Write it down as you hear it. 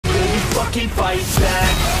fucking fight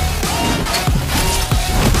back.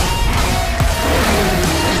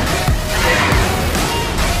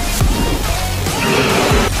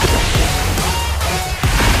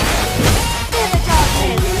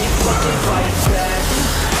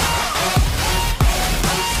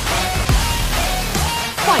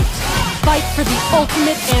 Fight for the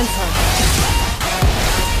ultimate answer.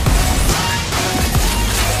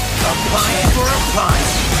 A pint for a pint.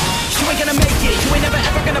 You ain't gonna make it. You ain't never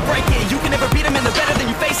ever gonna break it. You can never beat them and they're better than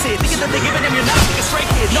you face it. Thinking that they give a damn, you're not like a stray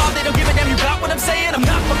kid. No, they don't give a damn, you got what I'm saying. I'm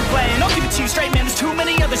not fucking playing. I'll give it to you straight, man. There's too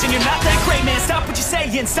many others and you're not that great, man. Stop what you're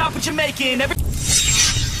saying. Stop what you're making.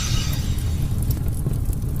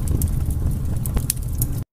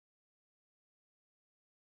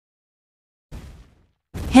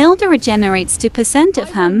 Hilda regenerates 2%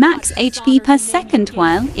 of her max HP per second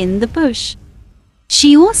while in the bush.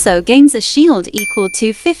 She also gains a shield equal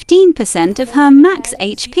to 15% of her max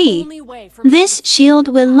HP. This shield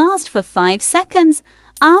will last for 5 seconds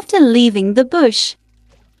after leaving the bush.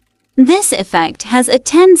 This effect has a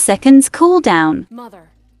 10 seconds cooldown.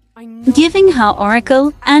 Giving her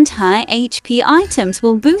Oracle and high HP items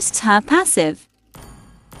will boost her passive.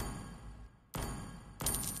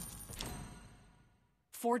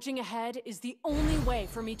 Forging ahead is the only way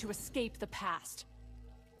for me to escape the past.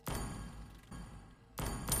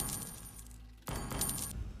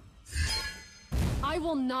 I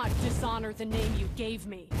will not dishonor the name you gave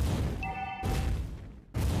me.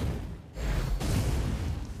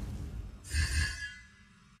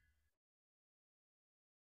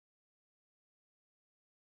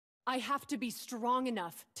 I have to be strong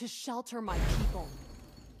enough to shelter my people.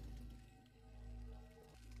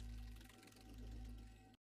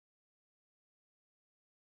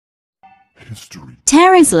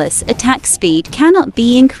 Terizla's attack speed cannot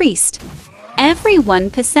be increased. Every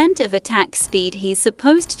 1% of attack speed he's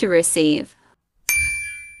supposed to receive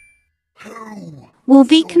will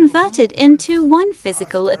be converted into 1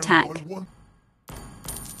 physical attack.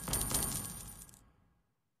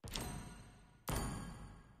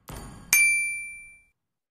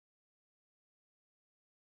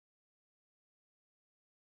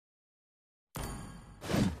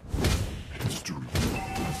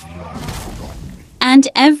 And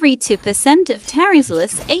every 2% of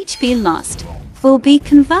Terizla's HP lost will be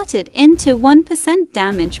converted into 1%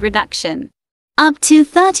 damage reduction, up to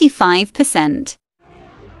 35%.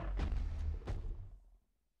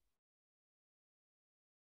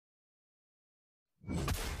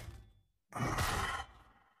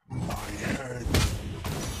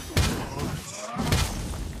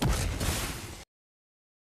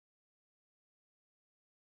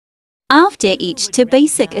 After each 2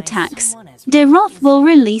 basic attacks, Deroth will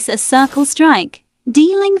release a circle strike,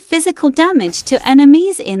 dealing physical damage to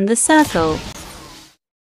enemies in the circle.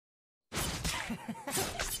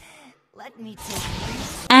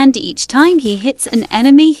 And each time he hits an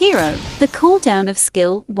enemy hero, the cooldown of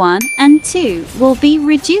skill 1 and 2 will be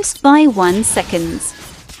reduced by 1 second.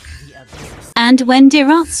 And when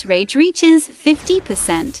Deroth's rage reaches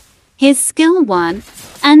 50%, his skill 1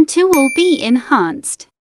 and 2 will be enhanced.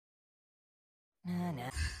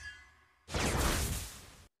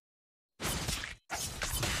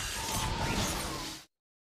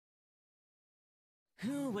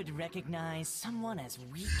 Who would recognize someone as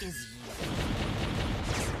weak as you?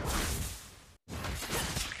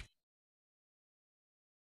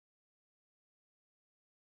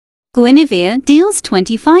 Guinevere deals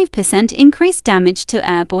 25% increased damage to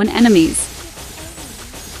airborne enemies.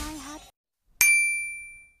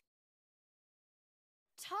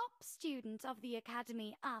 Top student of the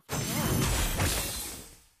academy after all.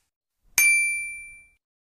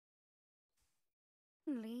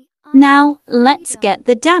 Now, let's get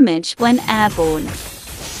the damage when airborne.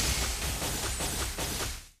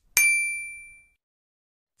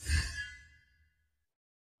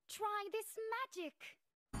 Try this magic.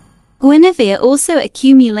 Guinevere also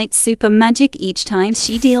accumulates super magic each time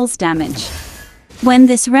she deals damage. When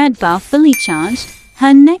this red bar fully charged,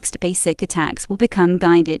 her next basic attacks will become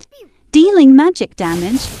guided, dealing magic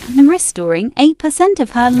damage and restoring 8%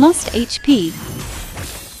 of her lost HP.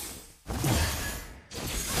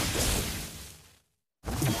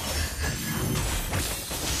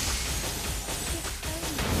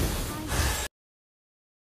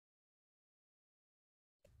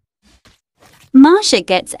 Marsha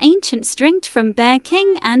gets Ancient Strength from Bear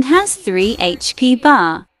King and has 3 HP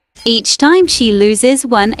bar. Each time she loses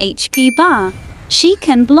 1 HP bar, she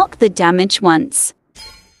can block the damage once.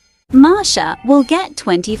 Marsha will get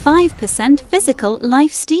 25% physical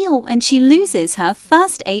lifesteal when she loses her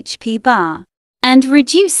first HP bar. and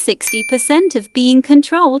reduce 60% of being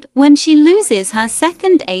controlled when she loses her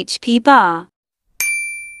second HP bar.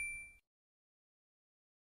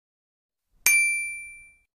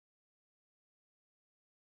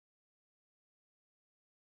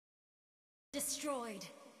 Destroyed.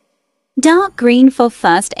 Dark green for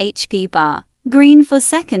first HP bar, green for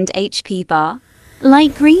second HP bar,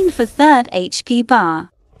 light green for third HP bar.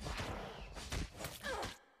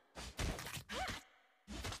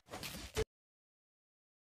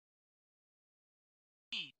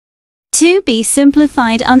 To be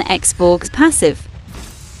simplified on Xborg's passive.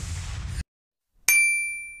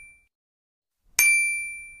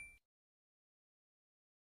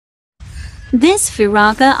 This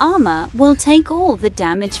Firaga armor will take all the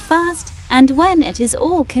damage first, and when it is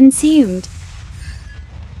all consumed,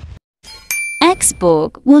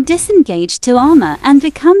 Xborg will disengage to armor and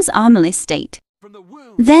becomes armorless state.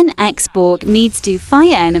 Then Xborg needs to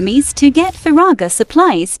fire enemies to get Firaga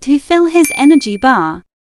supplies to fill his energy bar.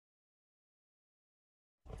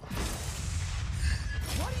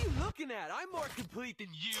 What are you looking at? I'm more complete than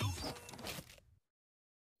you.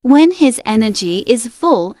 When his energy is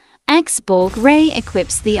full, Xborg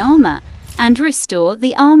re-equips the armor and restore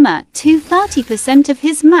the armor to 30% of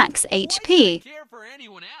his max HP. Care for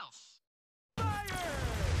anyone else?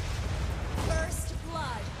 First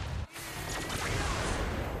blood.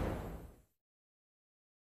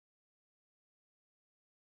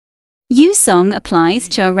 Yusong applies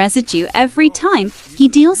Cha residue every time he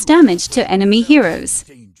deals damage to enemy heroes.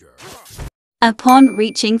 Upon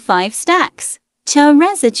reaching 5 stacks, Cha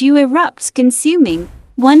residue erupts, consuming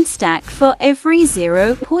 1 stack for every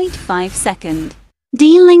 0.5 second,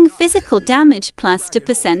 dealing physical damage plus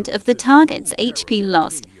 2% of the target's HP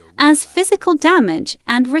lost as physical damage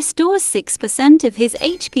and restores 6% of his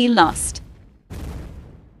HP lost.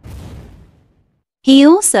 He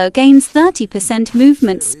also gains 30%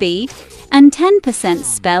 movement speed and 10%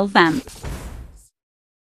 spell vamp.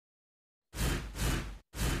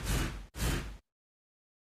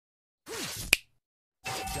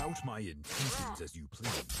 Doubt my intentions as you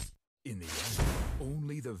please. In the end,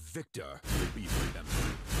 only the victor will be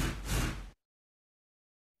remembered.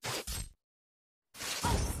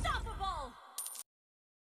 Unstoppable!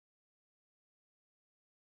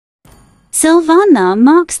 Sylvana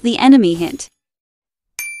marks the enemy hit.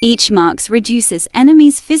 Each marks reduces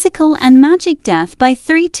enemy's physical and magic death by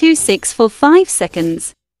 3 to 6 for 5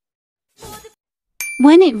 seconds.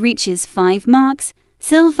 When it reaches 5 marks,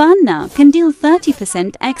 Sylvana can deal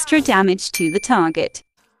 30% extra damage to the target.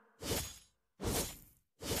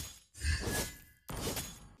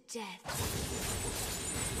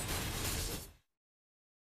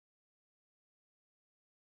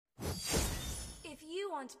 If you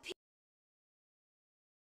want peace.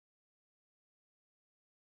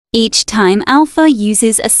 Each time Alpha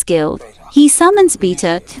uses a skill, he summons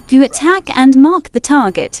Beta to attack and mark the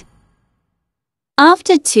target.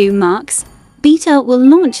 After 2 marks, Beta will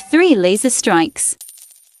launch 3 laser strikes.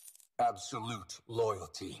 Absolute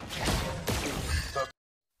loyalty. The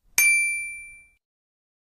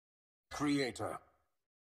Creator.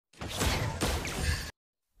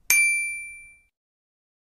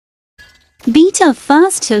 Beta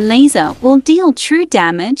first to laser will deal true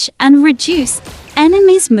damage and reduce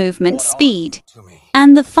enemy's movement speed.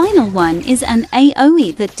 And the final one is an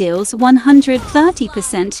AoE that deals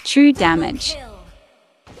 130% true damage.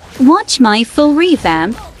 Watch my full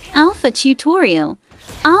revamp alpha tutorial.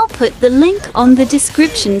 I'll put the link on the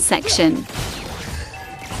description section.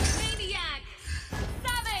 Maniac!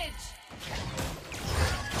 Savage!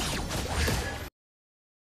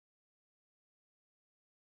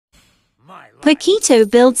 Paquito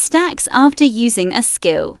builds stacks after using a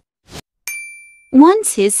skill.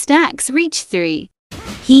 Once his stacks reach 3,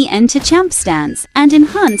 he enter champ stance and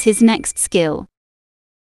enhance his next skill.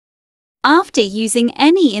 After using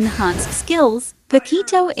any enhanced skills,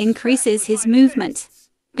 Paquito increases his movement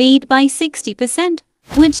speed by 60%,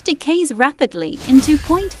 which decays rapidly in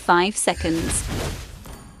 2.5 seconds.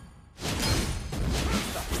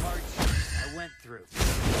 I went through.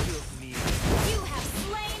 You have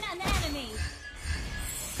slain an enemy!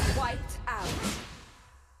 Wiped out.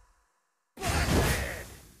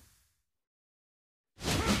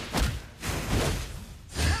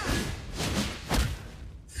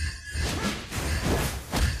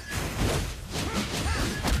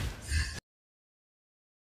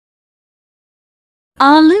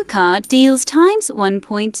 Alucard deals ×1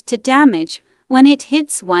 point to damage when it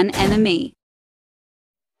hits one enemy.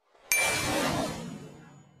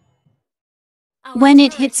 When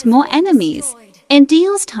it hits more enemies, it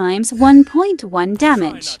deals ×1.1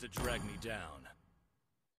 damage. Try not to drag me down.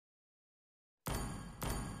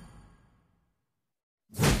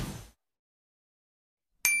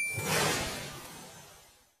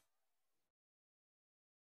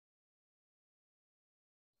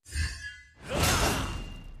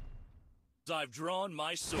 I've drawn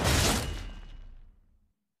my sword.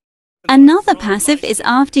 Another passive is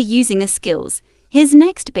after using a skills. His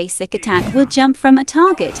next basic attack will jump from a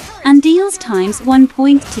target and deals times 1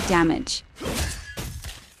 point to damage.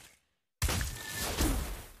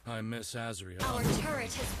 I miss Azrael. Our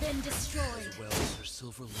turret has been destroyed. As well as her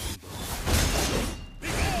silver longbow.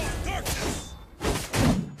 Behold darkness!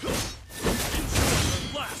 Enjoy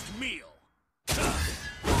your last meal!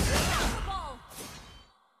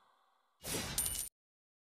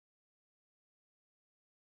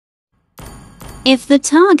 If the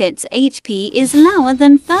target's HP is lower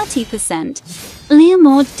than 30%,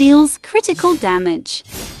 Leomord deals critical damage.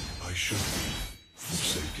 I should be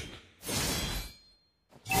forsaken.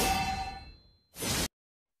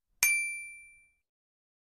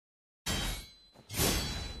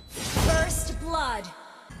 First blood.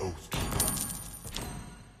 Oath.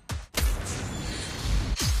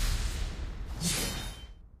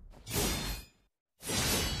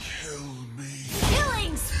 Kill me.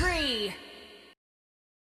 Killing spree.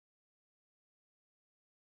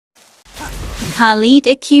 Khalid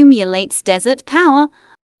accumulates desert power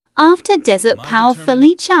after desert power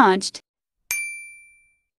fully charged.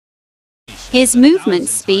 His movement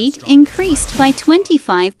speed increased by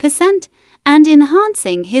 25% and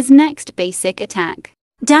enhancing his next basic attack,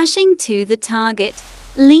 dashing to the target,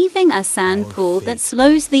 leaving a sand pool that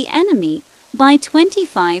slows the enemy by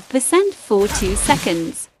 25% for 2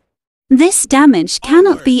 seconds. This damage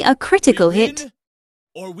cannot be a critical hit.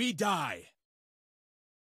 Or we die.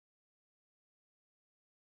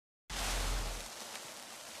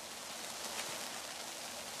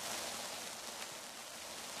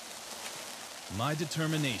 My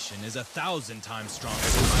determination is 1,000 times stronger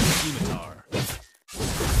than my scimitar. This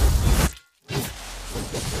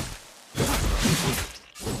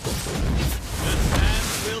man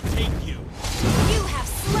will take you. You have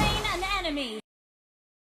slain an enemy.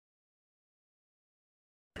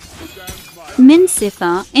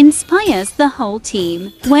 Minsifa inspires the whole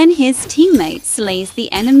team. When his teammate slays the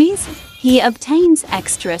enemies, he obtains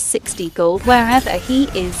extra 60 gold wherever he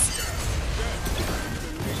is.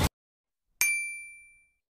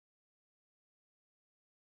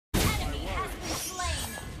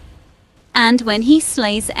 And when he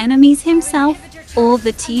slays enemies himself, all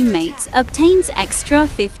the teammates obtains extra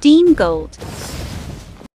 15 gold.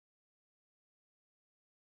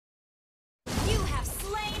 You have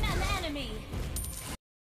slain an enemy.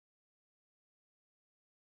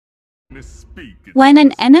 When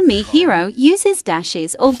an enemy hero uses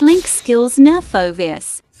dashes or blink skills near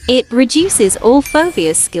Phoveus, it reduces all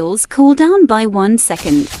Phoveus skills cooldown by 1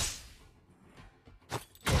 second.